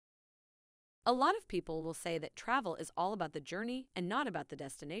A lot of people will say that travel is all about the journey and not about the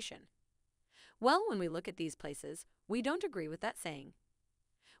destination. Well, when we look at these places, we don't agree with that saying.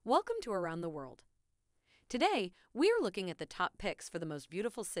 Welcome to Around the World. Today, we are looking at the top picks for the most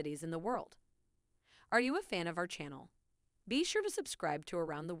beautiful cities in the world. Are you a fan of our channel? Be sure to subscribe to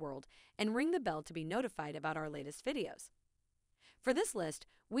Around the World and ring the bell to be notified about our latest videos. For this list,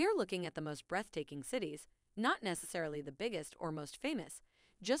 we are looking at the most breathtaking cities, not necessarily the biggest or most famous,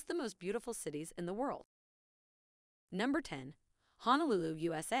 just the most beautiful cities in the world. Number 10. Honolulu,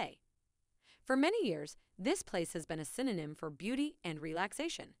 USA. For many years, this place has been a synonym for beauty and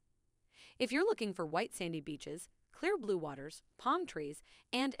relaxation. If you're looking for white sandy beaches, clear blue waters, palm trees,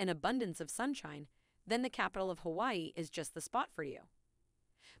 and an abundance of sunshine, then the capital of Hawaii is just the spot for you.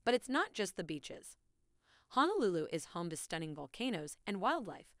 But it's not just the beaches. Honolulu is home to stunning volcanoes and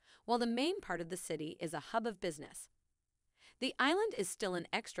wildlife, while the main part of the city is a hub of business. The island is still an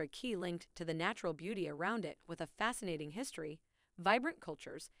extra key linked to the natural beauty around it with a fascinating history, vibrant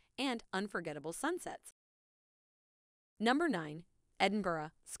cultures, and unforgettable sunsets. Number 9.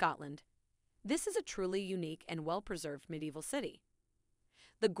 Edinburgh, Scotland. This is a truly unique and well-preserved medieval city.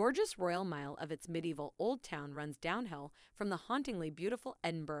 The gorgeous Royal Mile of its medieval old town runs downhill from the hauntingly beautiful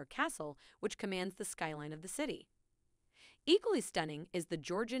Edinburgh Castle, which commands the skyline of the city. Equally stunning is the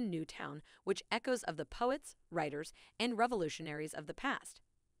Georgian New Town, which echoes of the poets, writers, and revolutionaries of the past.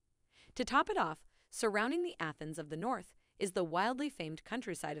 To top it off, surrounding the Athens of the north is the wildly famed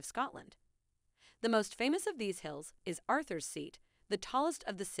countryside of Scotland. The most famous of these hills is Arthur's Seat, the tallest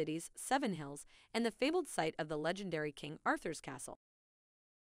of the city's 7 hills, and the fabled site of the legendary King Arthur's castle.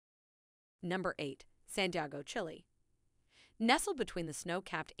 Number 8. Santiago, Chile. Nestled between the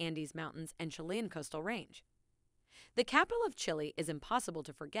snow-capped Andes Mountains and Chilean coastal range. The capital of Chile is impossible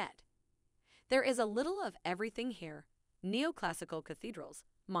to forget. There is a little of everything here: neoclassical cathedrals,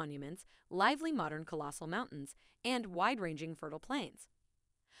 monuments, lively modern colossal mountains, and wide-ranging fertile plains.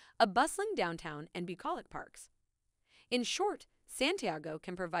 A bustling downtown and bucolic parks. In short, Santiago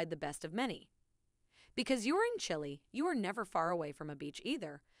can provide the best of many. Because you are in Chile, you are never far away from a beach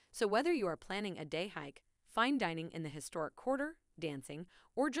either, so whether you are planning a day hike, fine dining in the historic quarter, dancing,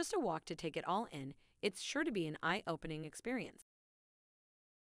 or just a walk to take it all in, it's sure to be an eye-opening experience.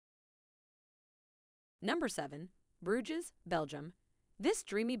 Number 7. Bruges, Belgium. This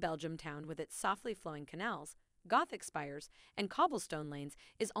dreamy Belgium town with its softly flowing canals, Gothic spires, and cobblestone lanes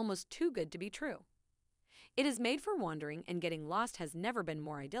is almost too good to be true. It is made for wandering, and getting lost has never been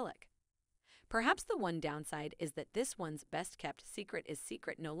more idyllic. Perhaps the one downside is that this one's best-kept secret is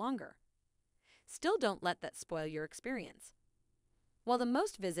secret no longer. Still, don't let that spoil your experience. While the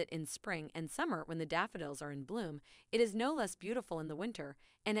most visit in spring and summer when the daffodils are in bloom, it is no less beautiful in the winter,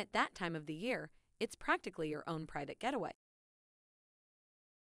 and at that time of the year, it's practically your own private getaway.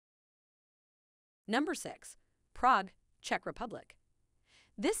 Number 6. Prague, Czech Republic.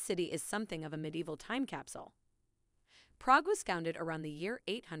 This city is something of a medieval time capsule. Prague was founded around the year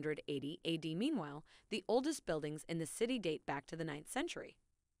 880 AD. Meanwhile, the oldest buildings in the city date back to the 9th century.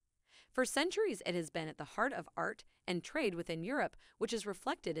 For centuries, it has been at the heart of art and trade within Europe, which is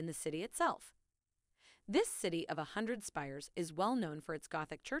reflected in the city itself. This city of 100 spires is well known for its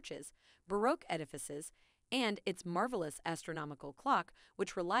Gothic churches, Baroque edifices, and its marvelous astronomical clock,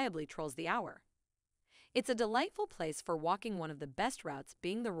 which reliably trolls the hour. It's a delightful place for walking, one of the best routes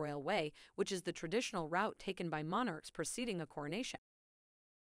being the Royal Way, which is the traditional route taken by monarchs preceding a coronation.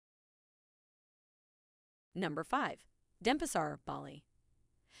 Number 5. Denpasar, Bali.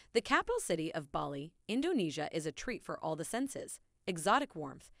 The capital city of Bali, Indonesia, is a treat for all the senses, exotic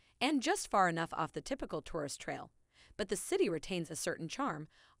warmth, and just far enough off the typical tourist trail. But the city retains a certain charm,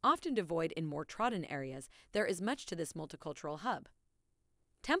 often devoid in more trodden areas. There is much to this multicultural hub.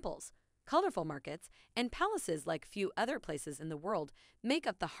 Temples, colorful markets, and palaces like few other places in the world make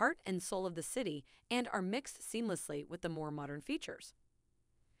up the heart and soul of the city and are mixed seamlessly with the more modern features.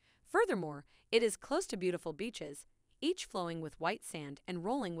 Furthermore, it is close to beautiful beaches, each flowing with white sand and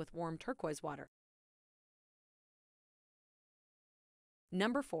rolling with warm turquoise water.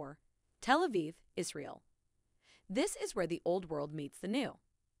 Number 4. Tel Aviv, Israel. This is where the old world meets the new.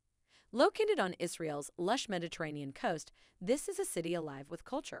 Located on Israel's lush Mediterranean coast, this is a city alive with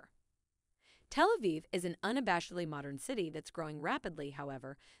culture. Tel Aviv is an unabashedly modern city that's growing rapidly.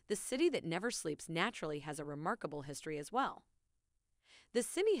 However, the city that never sleeps naturally has a remarkable history as well. The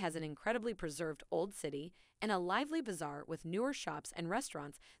city has an incredibly preserved old city and a lively bazaar with newer shops and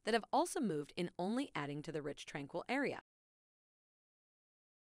restaurants that have also moved in, only adding to the rich, tranquil area.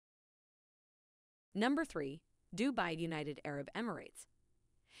 Number 3. Dubai, United Arab Emirates.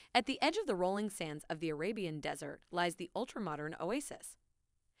 At the edge of the rolling sands of the Arabian Desert lies the ultra-modern oasis.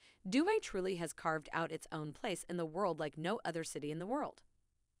 Dubai truly has carved out its own place in the world like no other city in the world.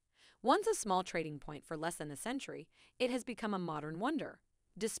 Once a small trading point for less than a century, it has become a modern wonder,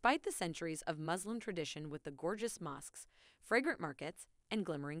 despite the centuries of Muslim tradition with the gorgeous mosques, fragrant markets, and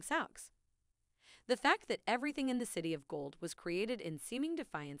glimmering souks. The fact that everything in the city of gold was created in seeming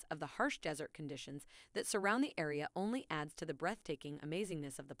defiance of the harsh desert conditions that surround the area only adds to the breathtaking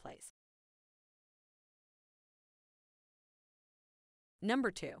amazingness of the place.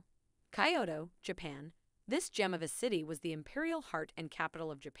 Number 2. Kyoto, Japan. This gem of a city was the imperial heart and capital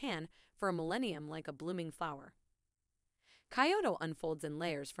of Japan for a millennium like a blooming flower. Kyoto unfolds in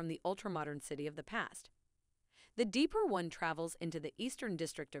layers from the ultramodern city of the past. The deeper one travels into the eastern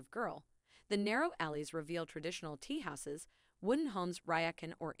district of Girl. The narrow alleys reveal traditional tea houses, wooden homes,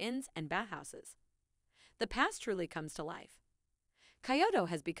 ryokan or inns, and bathhouses. The past truly comes to life. Kyoto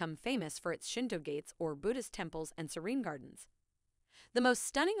has become famous for its Shinto gates or Buddhist temples and serene gardens. The most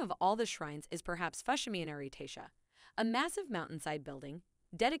stunning of all the shrines is perhaps Fushimi Inaritasha, a massive mountainside building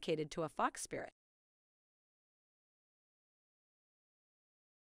dedicated to a fox spirit.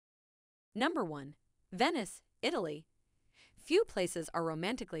 Number 1. Venice, Italy. Few places are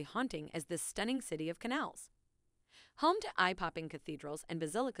romantically haunting as this stunning city of canals. Home to eye-popping cathedrals and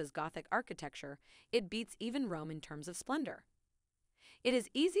basilicas Gothic architecture, it beats even Rome in terms of splendor. It is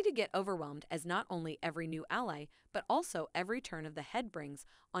easy to get overwhelmed as not only every new ally, but also every turn of the head brings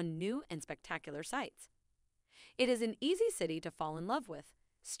on new and spectacular sights. It is an easy city to fall in love with.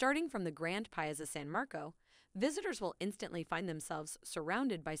 Starting from the Grand Piazza San Marco, visitors will instantly find themselves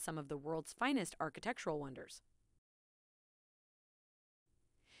surrounded by some of the world's finest architectural wonders.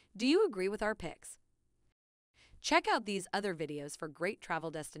 Do you agree with our picks? Check out these other videos for great travel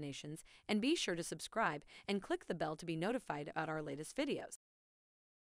destinations and be sure to subscribe and click the bell to be notified about our latest videos.